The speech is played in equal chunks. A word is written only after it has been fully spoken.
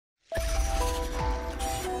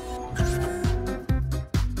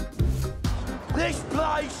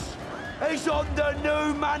place is under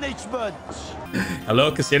new management.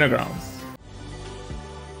 Hello, CasinoGrounds.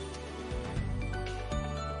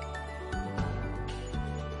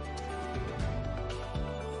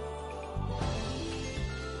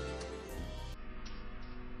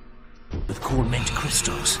 With cool mint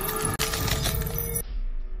crystals.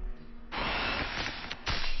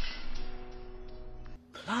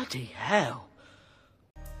 Bloody hell.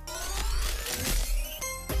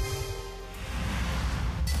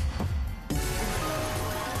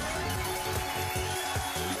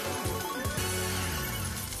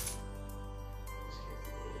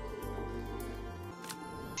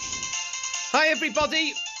 Hi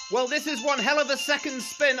everybody! Well, this is one hell of a second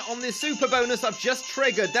spin on this super bonus I've just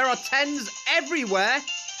triggered. There are 10s everywhere.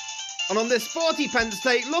 And on this 40 pence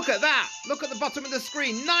stake, look at that! Look at the bottom of the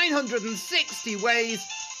screen, 960 ways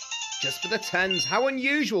just for the 10s. How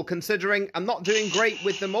unusual, considering I'm not doing great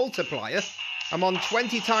with the multiplier. I'm on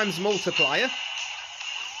 20 times multiplier.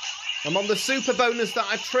 I'm on the super bonus that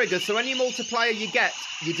I've triggered, so any multiplier you get,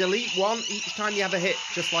 you delete one each time you have a hit,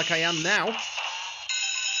 just like I am now.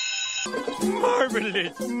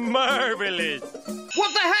 Marvelous! Marvelous!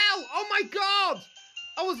 What the hell? Oh my god!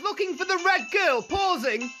 I was looking for the red girl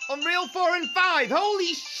pausing on reel 4 and 5.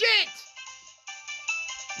 Holy shit!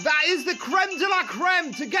 That is the creme de la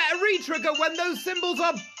creme to get a retrigger when those symbols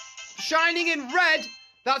are shining in red.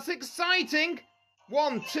 That's exciting.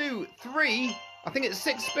 1, 2, 3. I think it's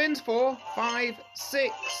 6 spins. 4, 5,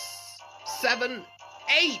 6, 7,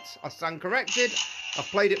 8. I stand corrected. I've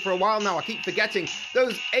played it for a while now, I keep forgetting.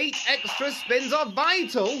 Those 8 extra spins are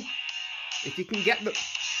vital if you can get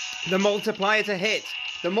the multiplier to hit.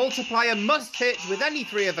 The multiplier must hit with any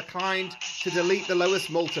 3 of a kind to delete the lowest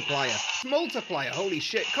multiplier. Multiplier, holy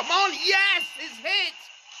shit, come on, yes, it's hit!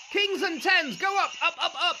 Kings and 10s, go up, up,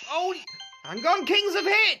 up, up. Oh, hang on, kings have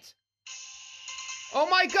hit! Oh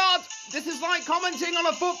my god, this is like commenting on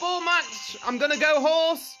a football match. I'm gonna go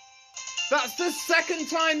horse. That's the second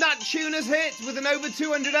time that tune has hit with an over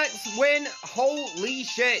 200x win. Holy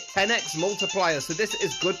shit. 10x multiplier, so this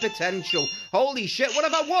is good potential. Holy shit, what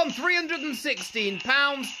have I won?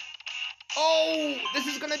 £316. Oh, this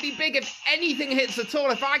is going to be big if anything hits at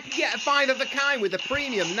all. If I can get a 5 of a kind with a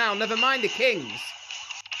premium now, never mind the kings.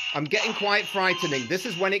 I'm getting quite frightening. This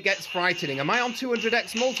is when it gets frightening. Am I on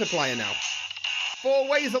 200x multiplier now? 4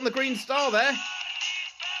 ways on the green star there.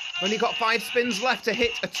 Only got 5 spins left to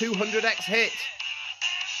hit a 200x hit.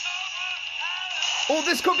 Oh,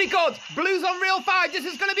 this could be good. Blues on reel 5. This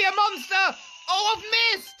is going to be a monster. Oh, I've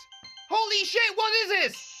missed. Holy shit, what is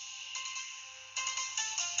this?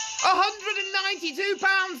 £192.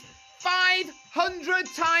 500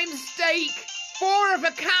 times stake. 4 of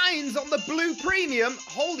a kinds on the blue premium.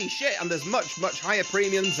 Holy shit, and there's much, much higher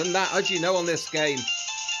premiums than that, as you know, on this game.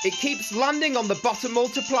 It keeps landing on the bottom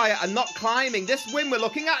multiplier and not climbing. This win we're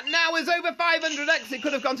looking at now is over 500x. It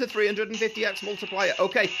could have gone to 350x multiplier.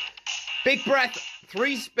 Okay, big breath.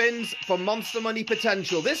 3 spins for monster money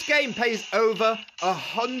potential. This game pays over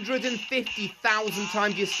 150,000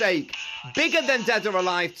 times your stake. Bigger than Dead or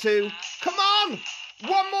Alive 2. Come on!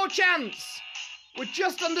 One more chance. We're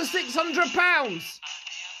just under £600.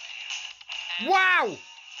 Wow!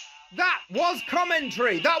 That was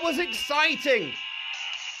commentary. That was exciting.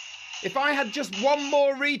 If I had just one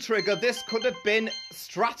more retrigger, this could have been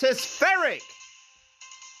stratospheric.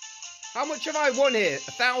 How much have I won here?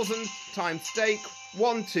 1,000 times stake.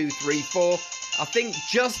 1, 2, 3, 4. I think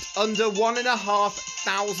just under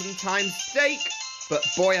 1,500 times stake. But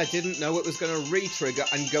boy, I didn't know it was going to retrigger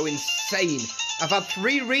and go insane. I've had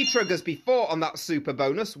 3 retriggers before on that super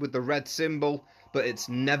bonus with the red symbol, but it's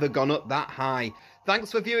never gone up that high. Thanks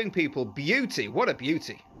for viewing, people. Beauty. What a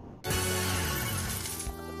beauty.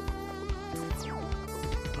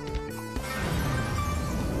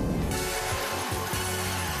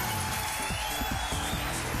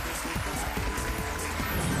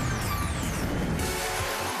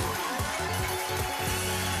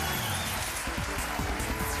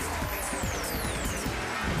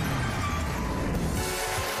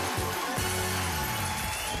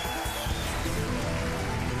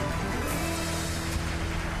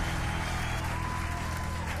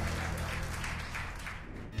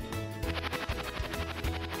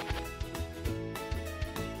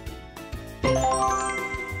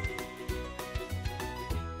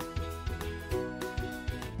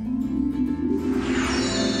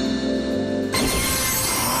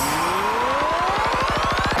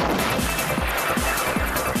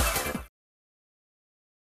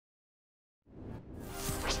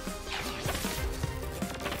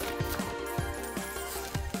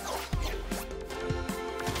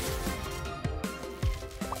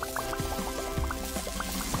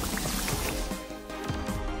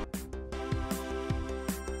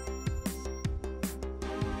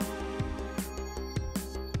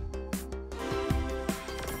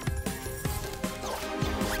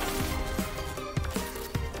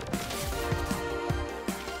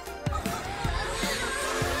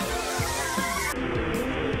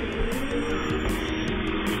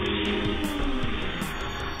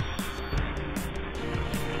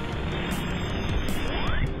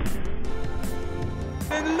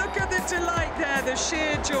 Look at the delight there, the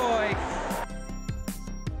sheer joy.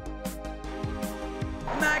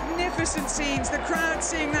 Magnificent scenes, the crowd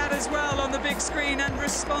seeing that as well on the big screen and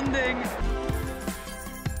responding.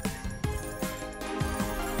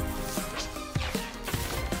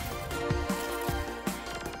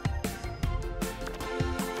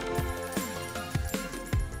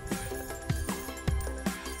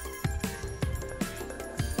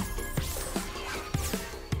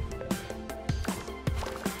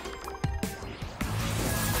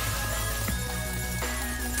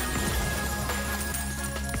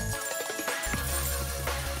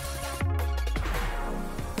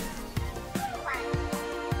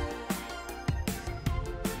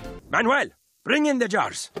 Manuel, bring in the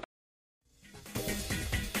jars.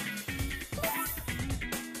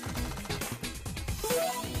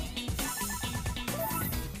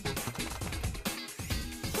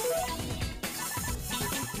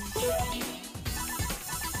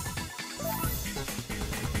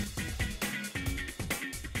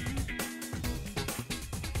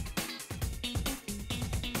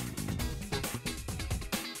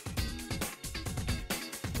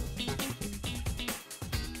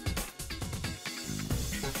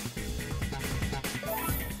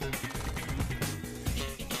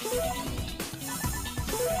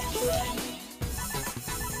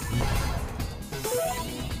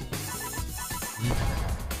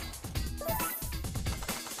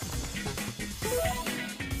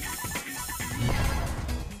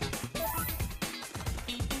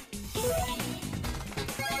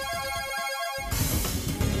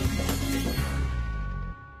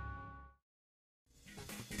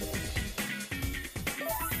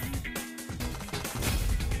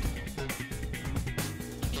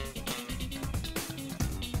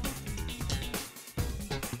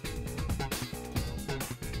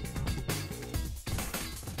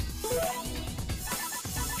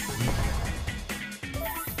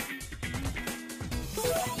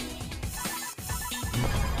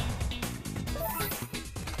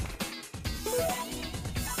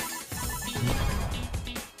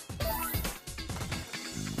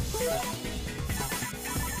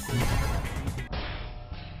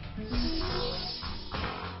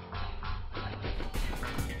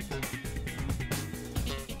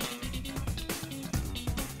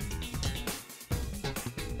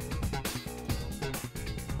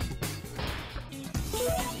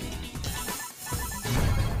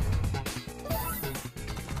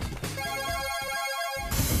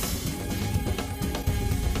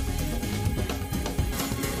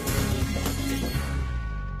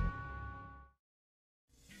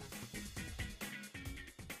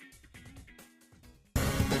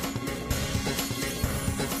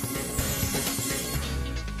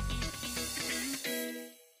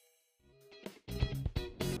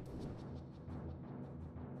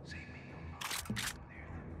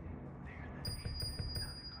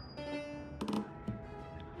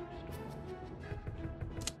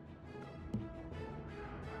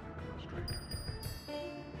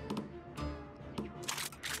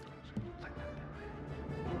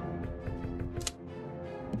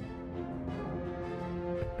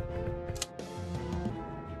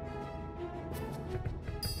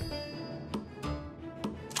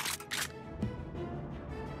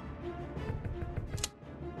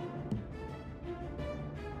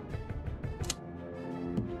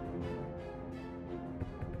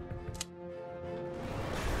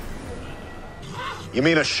 You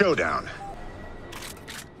mean a showdown?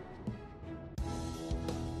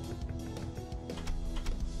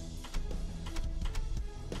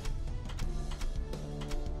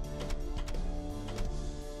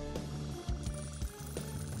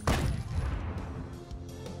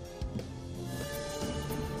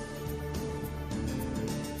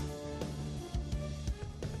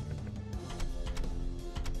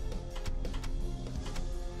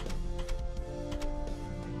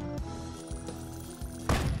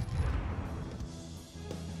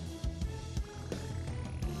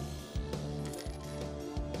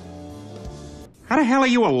 How the hell are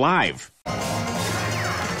you alive?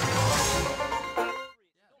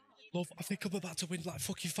 Love, I think I'm about to win like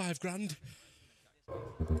fucking $5,000.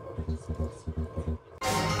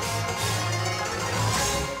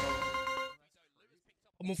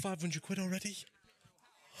 I'm on 500 quid already.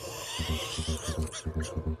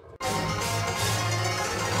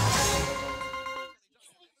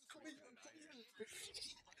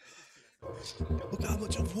 Look how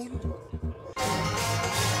much I've won.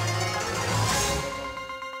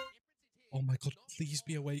 Oh my god, please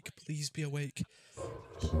be awake, please be awake.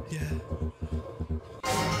 Yeah.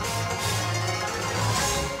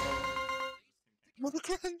 Another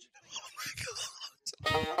grand. Oh my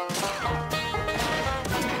god.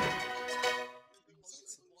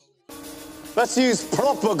 Let's use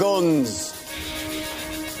proper guns.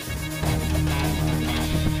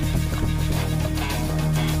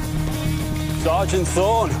 Sergeant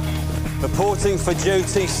Thorne, reporting for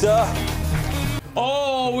duty, sir.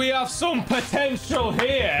 Oh, we have some potential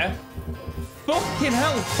here. Fucking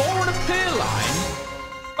hell, 4 on a pier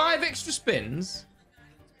line, 5 extra spins.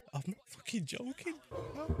 I'm not fucking joking.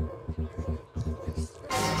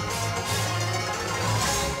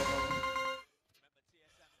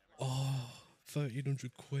 Oh,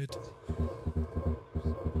 1,300 quid.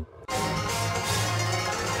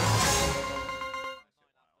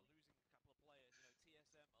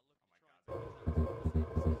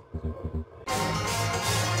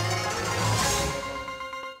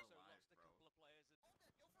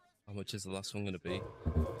 How much is the last one going to be?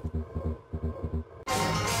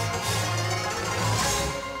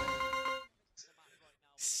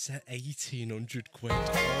 Set 1,800 quid.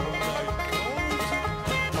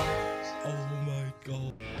 Oh my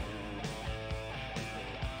god.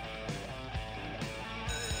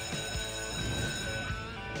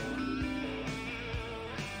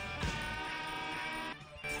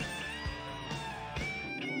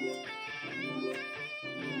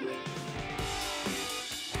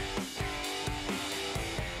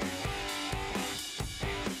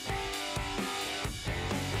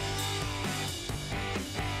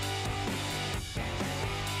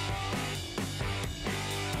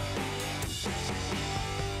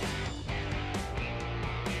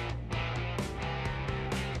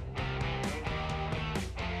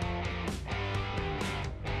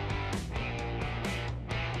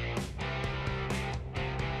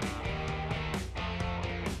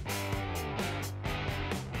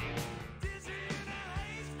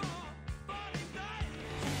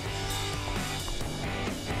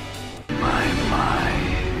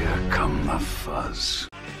 Here come the fuzz.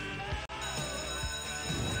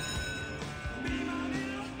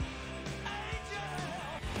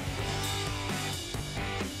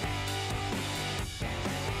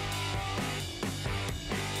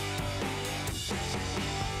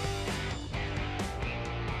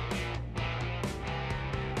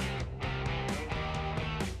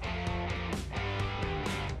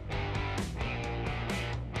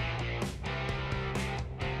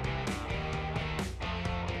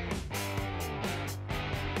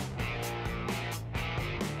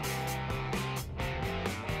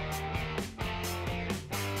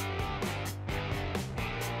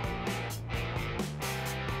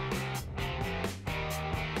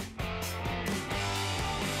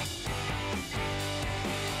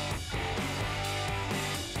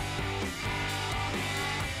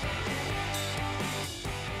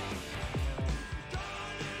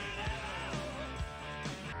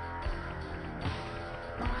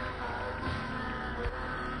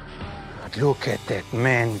 Look at that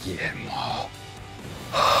man, Guillermo.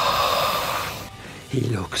 He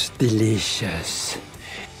looks delicious.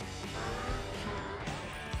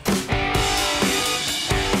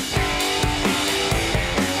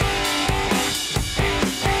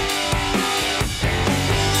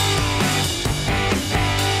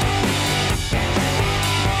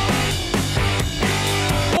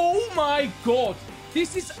 Oh my god,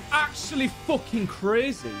 this is actually fucking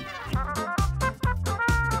crazy.